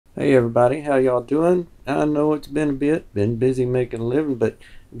Hey everybody, how y'all doing? I know it's been a been busy making a living, but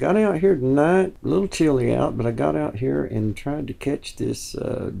got out here tonight. A little chilly out, but I got out here and tried to catch this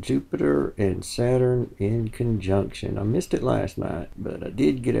Jupiter and Saturn in conjunction. I missed it last night, but I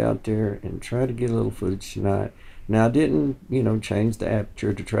did get out there and try to get a little footage tonight. Now I didn't, change the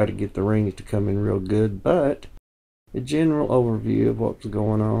aperture to try to get the rings to come in real good, but a general overview of what was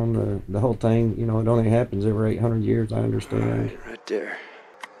going on. The whole thing, it only happens every 800 years, I understand. Right there.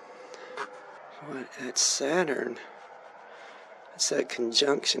 What? That's Saturn. That's that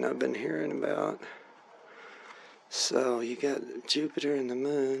conjunction I've been hearing about. So you got Jupiter and the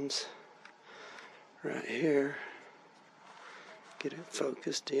moons right here. Get it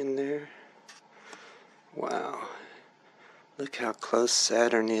focused in there. Wow. Look how close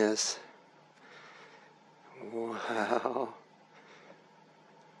Saturn is. Wow.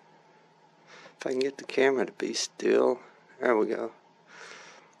 If I can get the camera to be still. There we go.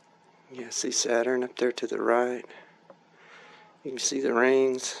 Yeah, see Saturn up there to the right. You can see the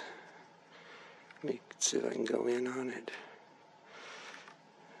rings. Let me see if I can go in on it.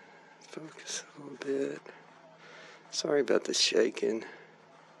 Focus a little bit. Sorry about the shaking.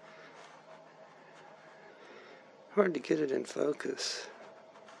 Hard to get it in focus.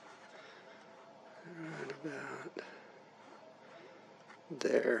 Right about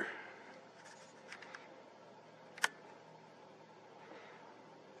there.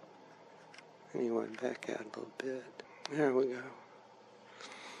 Anyway, back out a little bit. There we go.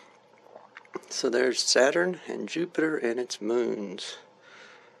 So there's Saturn and Jupiter and its moons.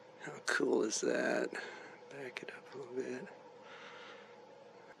 How cool is that? Back it up a little bit.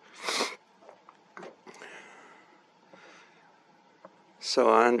 So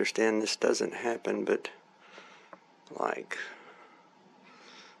I understand this doesn't happen, but like,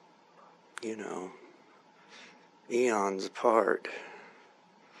 eons apart.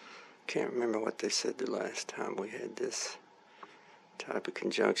 Can't remember what they said the last time we had this type of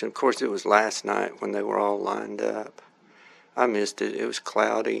conjunction. Of course, it was last night when they were all lined up. I missed it. It was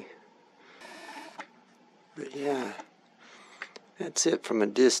cloudy. But yeah, that's it from a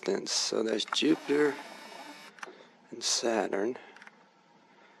distance. So there's Jupiter and Saturn.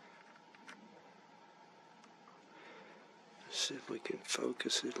 Let's see if we can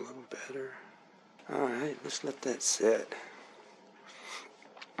focus it a little better. Alright, let's let that set.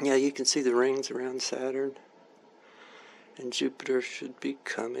 Yeah, you can see the rings around Saturn. And Jupiter should be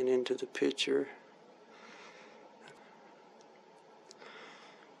coming into the picture.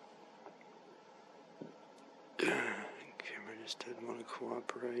 The camera just doesn't want to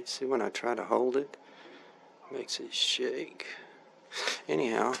cooperate. See, when I try to hold it, it makes it shake.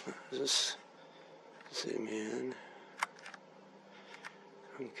 Anyhow, just zoom in.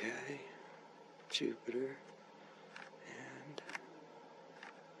 Okay, Jupiter and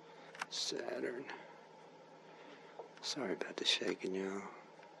Saturn. Sorry about the shaking, y'all.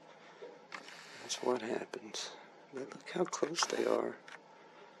 That's what happens. But look how close they are.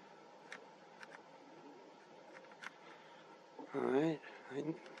 Alright,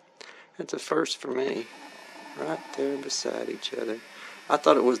 that's a first for me. Right there beside each other. I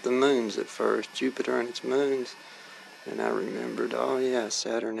thought it was the moons at first, Jupiter and its moons. And I remembered, oh yeah,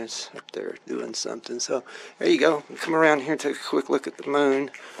 Saturn is up there doing something. So there you go. Come around here and take a quick look at the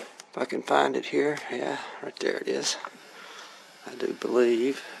moon. If I can find it here. Yeah, right there it is. I do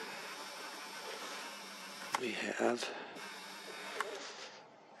believe we have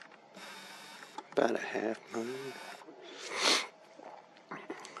about a half moon.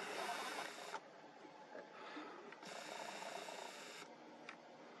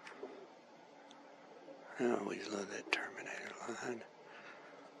 I always love that Terminator line.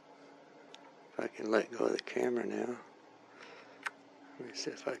 If I can let go of the camera now. Let me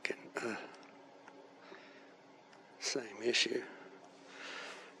see if I can, same issue.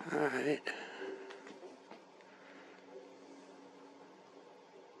 Alright.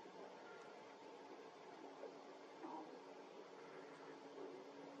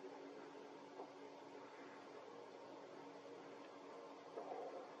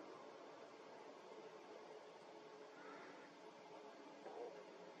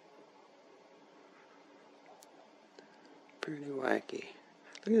 Pretty wacky.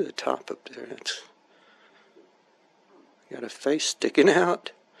 Look at the top up there. It's got a face sticking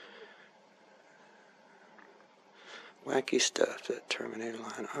out. Wacky stuff, that Terminator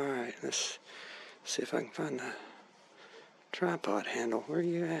line. Alright, let's see if I can find the tripod handle. Where are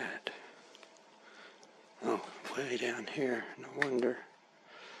you at? Oh, way down here. No wonder.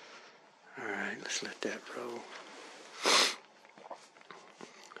 Alright, let's let that roll.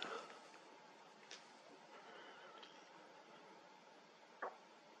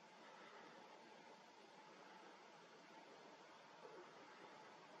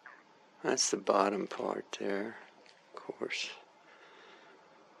 That's the bottom part there, of course.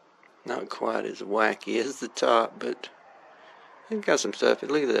 Not quite as wacky as the top, but it got some stuff.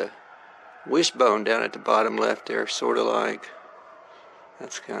 Look at the wishbone down at the bottom left there, sort of like.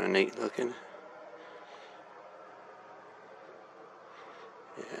 That's kind of neat looking.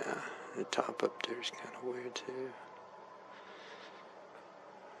 Yeah, the top up there is kind of weird too.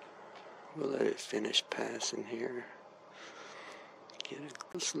 We'll let it finish passing here. Get a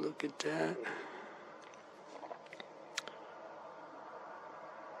close look at that.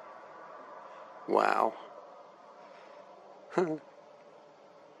 Wow. Alright.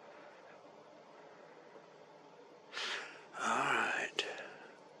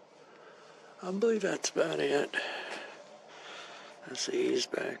 I believe that's about it. Let's ease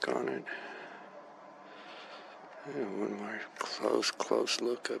back on it. And one more close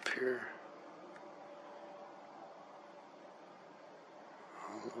look up here.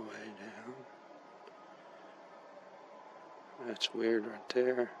 All the way down. That's weird right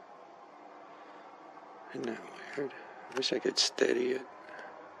there. Isn't that weird? I wish I could steady it.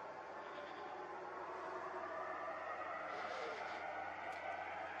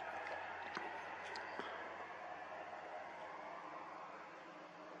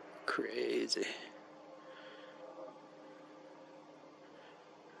 Crazy.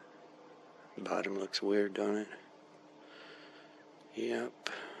 Bottom looks weird, don't it? Yep.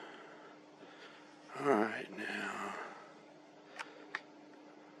 Alright now.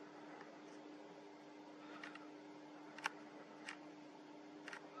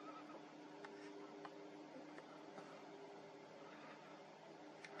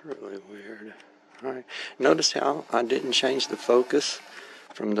 Really weird. Alright. Notice how I didn't change the focus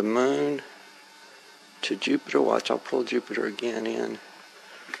from the moon to Jupiter. Watch, I'll pull Jupiter again in.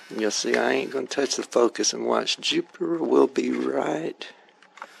 And you'll see I ain't going to touch the focus, and watch, Jupiter will be right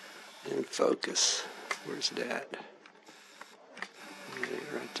in focus. Where's that?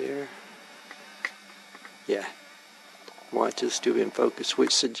 Right there. Yeah. Watch, it's still in focus,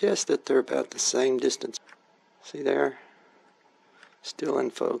 which suggests that they're about the same distance. See there? Still in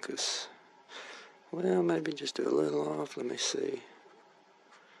focus. Well, maybe just a little off. Let me see.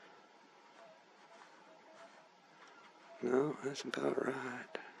 No, that's about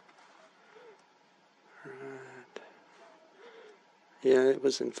right. Right. Yeah, it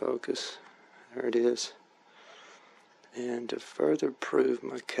was in focus. There it is. And to further prove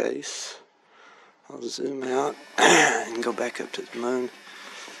my case, I'll zoom out and go back up to the moon.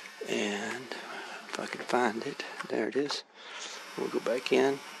 And if I can find it, there it is. We'll go back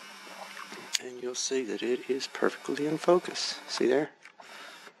in, and you'll see that it is perfectly in focus. See there?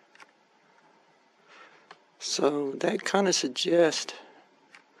 So that kind of suggests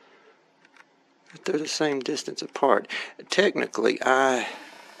that they're the same distance apart. Technically, I've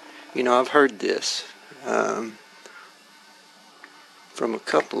heard this from a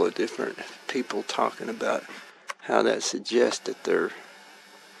couple of different people talking about how that suggests that they're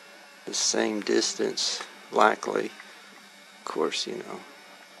the same distance, likely. Of course,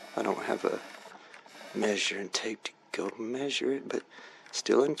 I don't have a measuring tape to go measure it, but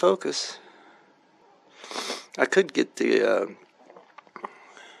still in focus. I could get the,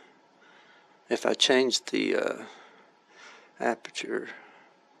 if I changed the aperture,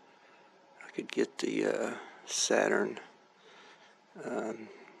 I could get the Saturn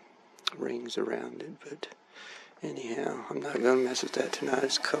rings around it, but anyhow, I'm not going to mess with that tonight.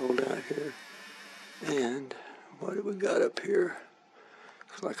 It's cold out here. And what do we got up here?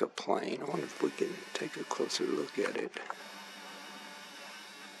 Looks like a plane. I wonder if we can take a closer look at it.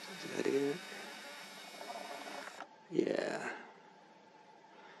 Is that it? Yeah.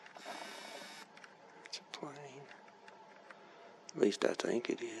 It's a plane. At least I think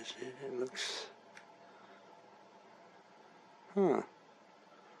it is. It looks... Huh.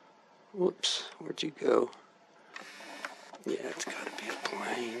 Whoops. Where'd you go? Yeah, it's got to be a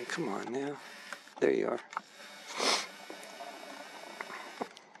plane. Come on now. There you are.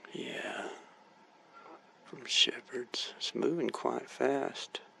 Yeah. From Shepherd's. It's moving quite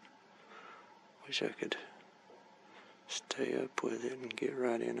fast. Wish I could stay up with it and get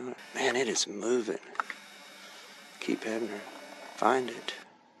right in on it. Man, it is moving. Keep having to find it.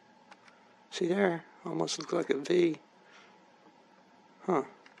 See there? Almost looks like a V. Huh.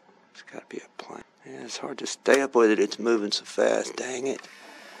 It's got to be a plane. Yeah, it's hard to stay up with it. It's moving so fast. Dang it.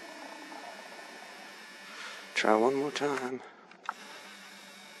 Try one more time.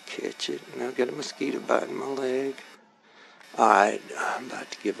 Catch it. And I've got a mosquito biting my leg. Alright, I'm about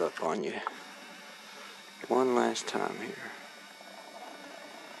to give up on you. One last time here.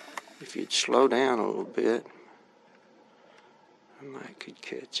 If you'd slow down a little bit, I might could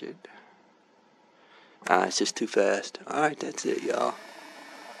catch it. It's just too fast. Alright, that's it, y'all.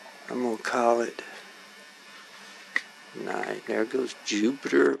 I'm gonna call it night. There goes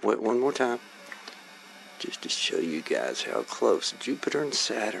Jupiter. Wait, one more time. Just to show you guys how close Jupiter and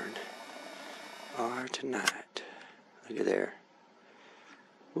Saturn are tonight. Look at there.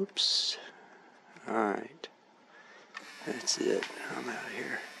 Whoops. Alright. That's it. I'm out of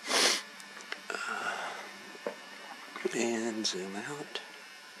here. And zoom out.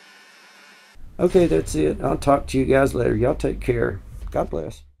 Okay, that's it. I'll talk to you guys later. Y'all take care. God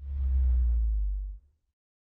bless.